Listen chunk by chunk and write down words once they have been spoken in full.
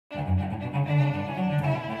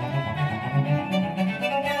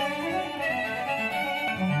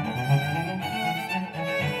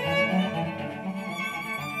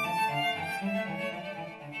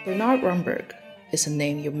Bernard Romberg is a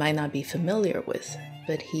name you might not be familiar with,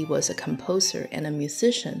 but he was a composer and a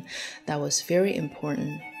musician that was very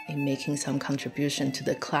important in making some contribution to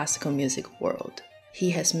the classical music world.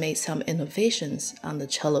 He has made some innovations on the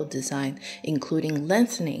cello design, including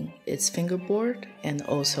lengthening its fingerboard and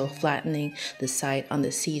also flattening the side on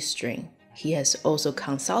the C string. He has also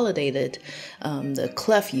consolidated the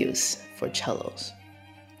clef use for cellos.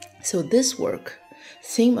 So this work,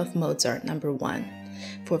 Theme of Mozart No.1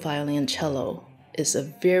 for violin and cello, is a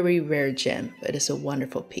very rare gem, but it's a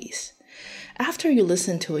wonderful piece. After you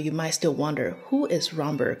listen to it, you might still wonder, who is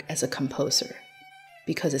Romberg as a composer?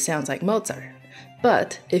 Because it sounds like Mozart.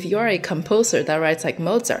 But if you are a composer that writes like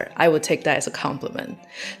Mozart, I would take that as a compliment.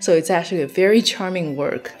 So it's actually a very charming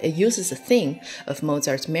work. It uses the theme of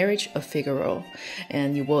Mozart's Marriage of Figaro,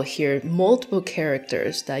 and you will hear multiple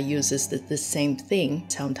characters that uses the same thing.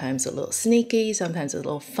 Sometimes a little sneaky, sometimes a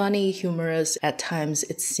little funny, humorous. At times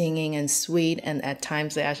it's singing and sweet, and at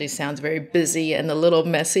times it actually sounds very busy and a little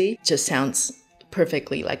messy. Just sounds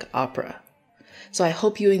perfectly like opera. So I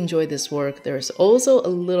hope you enjoy this work. There's also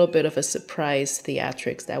a little bit of a surprise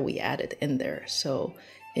theatrics that we added in there. So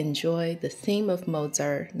enjoy the Theme of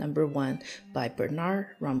Mozart No.1 by Bernard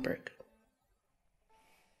Romberg.